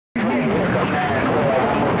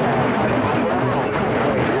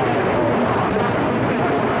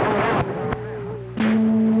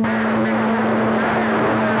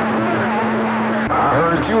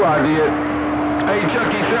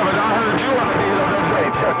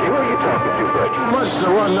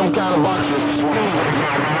one of them kind of boxes.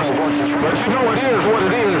 But you know it is what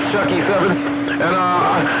it is, Chucky 7.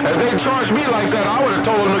 And if they charged me like that, I would have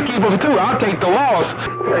told them to keep them too. I'll take the loss.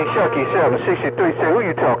 Hey, Chucky 7, 63, say, who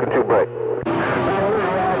you talking to, bro?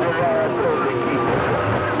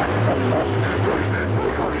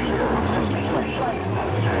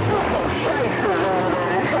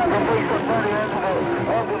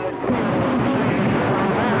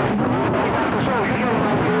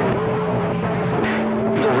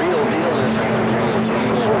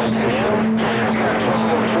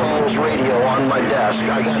 My desk.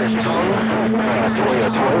 I got his tongue.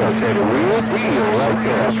 Toya said a real deal right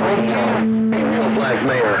there. That's right, Tom. Real black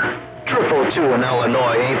mayor. 002 in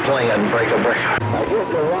Illinois ain't playing break a brick. I guess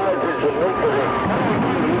the Rogers are making it.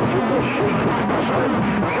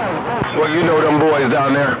 Well, you know them boys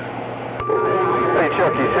down there. Hey,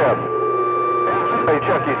 Chucky 7. Hey,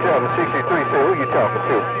 Chucky 7, 63, say, who you talking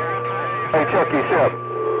to? Hey, Chucky 7.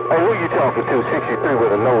 Hey, who you talking to? 63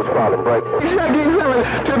 with a nose problem break. Chucky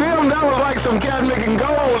 7, to them that was like some cat making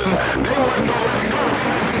gold, and they wouldn't know where to go.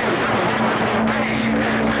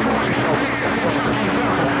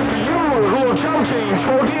 You, little chump change,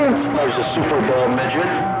 14. There's a Superbowl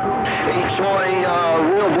midget. Hey, Troy,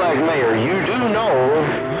 real black mayor, you do know,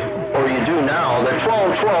 or you do now, that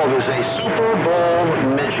 1212 is a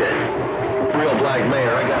Superbowl midget. Real black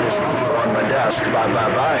mayor, I got his number on my desk.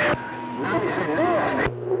 Bye.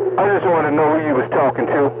 I just wanted to know who you was talking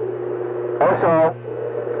to. That's all.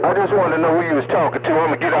 I just wanted to know who you was talking to.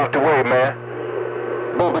 I'm gonna get out the way, man.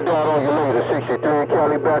 Booba down on you later, 63 and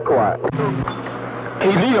Cali back quiet.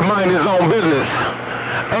 He need to mind his own business.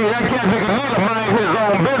 Hey, that cat nigga need to mind his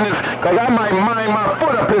own business, cause I might mind my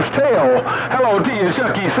foot up his tail. Hello to you,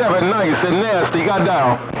 Chucky 7, nice and nasty, got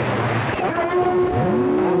down.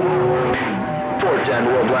 410,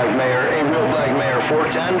 real black mayor. Hey, real black mayor,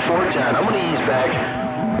 410. I'm gonna ease back.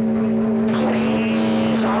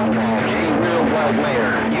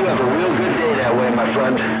 Mayor, you have a real good day that way, my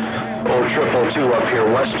friend. Old 022 up here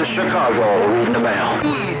west of Chicago, reading the mail.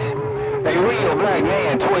 Hey, real black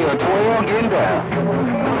man, 12, getting down.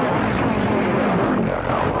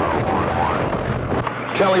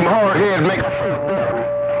 Tell him hard head make...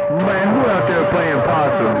 Man, who out there playing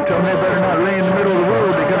possum? Tell them they better not lay in the middle of the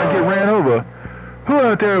road, they're gonna get ran over. Who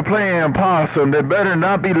out there playing possum? They better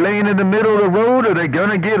not be laying in the middle of the road or they're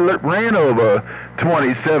gonna get ran over.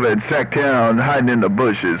 27, Sacktown, hiding in the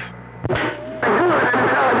bushes.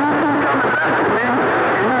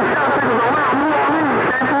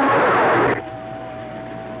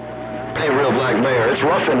 Hey, real black mayor, it's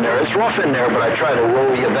rough in there, but I try to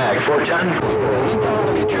roll you back. 410?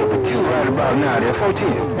 Right about now, there,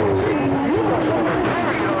 14.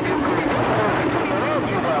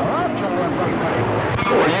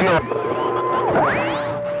 Well, you know...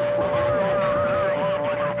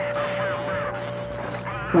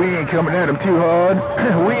 We ain't coming at them too hard.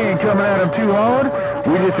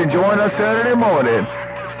 We just enjoying our Saturday morning.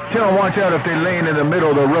 Tell them watch out if they're laying in the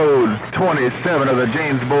middle of the road. 27 of the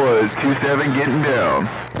James boys, 27 getting down.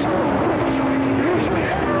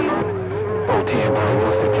 14, boy,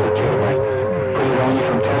 what's the kick here, right? Put it on you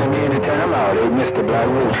from time in and time out, Mr. Black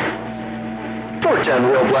Wolf. 410,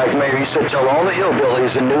 real black mayor, you said tell all the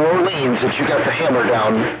hillbillies in New Orleans that you got the hammer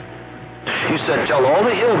down. You said tell all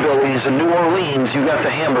the hillbillies in New Orleans you got the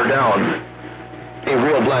hammer down. Hey,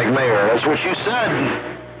 real black mayor, that's what you said.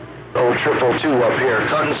 Old 222 up here,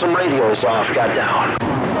 cutting some radios off, got down.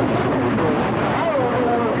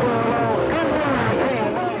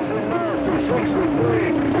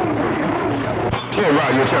 Check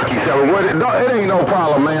out your Chucky 7. It ain't no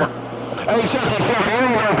problem, man. Hey, Chucky 7, it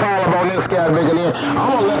ain't no problem on this cat bigger here.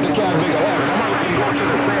 I'm gonna let the cat bigger have it. I'm gonna let him go to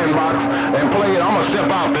the sandbox and play it. I'm gonna step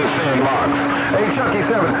out this sandbox. Hey, Chucky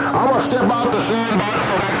 7, I'm gonna step out the sandbox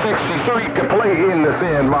so that 63 can play in the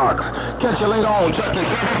sandbox. Catch you later on, Chucky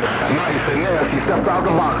 7. Nice and nasty. Stepped out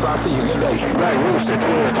the box. I'll see you. Good day. Black Rooster 12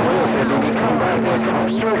 said when you come back there,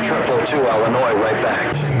 come straight 222 Illinois, right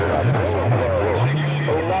back.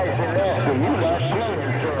 Oh, nice and nasty. You got slain.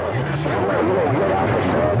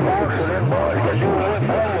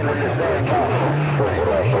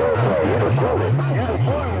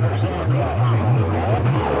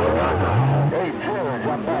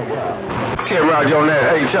 Can't Roger on that.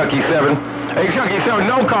 Hey, Chucky 7. Hey, Chucky 7,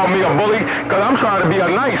 don't call me a bully, because I'm trying to be a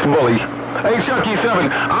nice bully. Hey, Chucky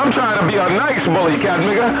 7, I'm trying to be a nice bully, cat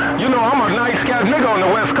nigga. You know I'm a nice cat nigga on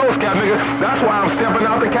the West Coast, cat nigga. That's why I'm stepping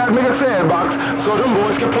out the cat nigga sandbox, so them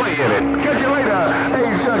boys can play in it. Catch you later.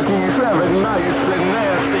 Hey, Chucky 7, nice and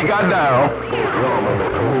nasty, got down.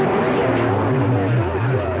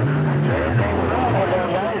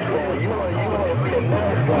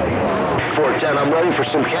 410, Den. I'm ready for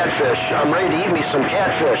some catfish. I'm ready to eat me some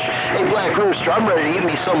catfish. Hey, Black Rooster, I'm ready to eat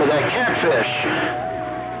me some of that catfish.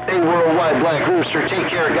 Hey, Worldwide Black Rooster, take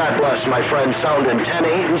care. God bless, my friend. Sounding 10-8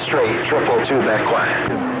 and straight. 222 back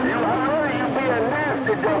quiet.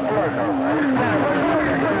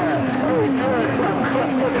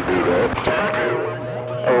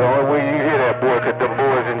 Hey, the only way you hear that, boy, because the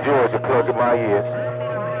boys in Georgia plugging my ears.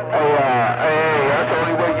 Hey, that's the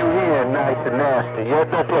only way you hear nice and nasty. Yeah,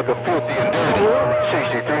 don't plug a 50 and dirty.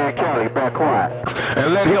 63 County, back quiet.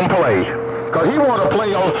 And let him play. Cause he wanna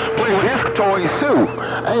play with his toys too.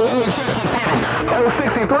 Hey, old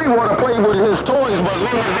 63 wanna play with his toys, but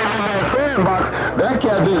long as they're in that sandbox, that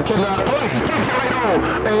cat just cannot play.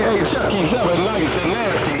 Hey, Chucky 7, nice and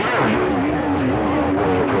nasty.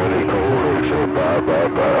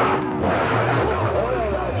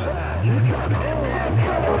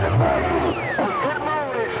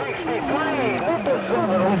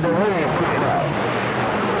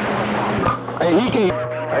 Hey, he can.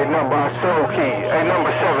 Hey, number, I slow key. Hey,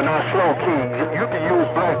 number 7, I slow key. You can use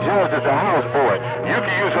Black Judge as a houseboy. You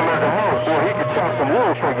can use him as a houseboy. He can chop some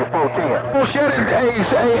wood for you, 410. We'll shed it, hey,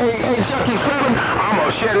 Chucky 7. I'm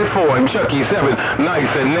gonna shed it for him, Chucky 7.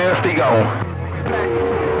 Nice and nasty, go.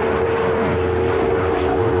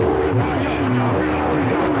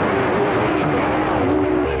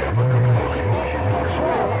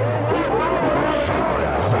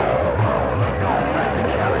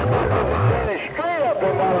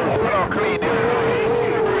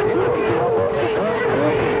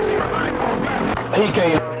 He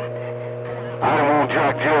came. I don't want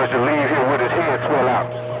Jack Judge to leave here with his head swell out.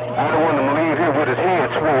 I don't want him to leave here with his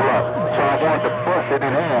head swell up. So I want to bust it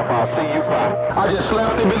in half. I'll see you back. I just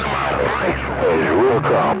slapped him in the mouth. Hey, you will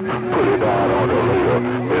come. Put it down on the leader.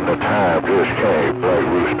 And the time just came. Black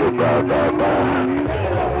Rooster, bye.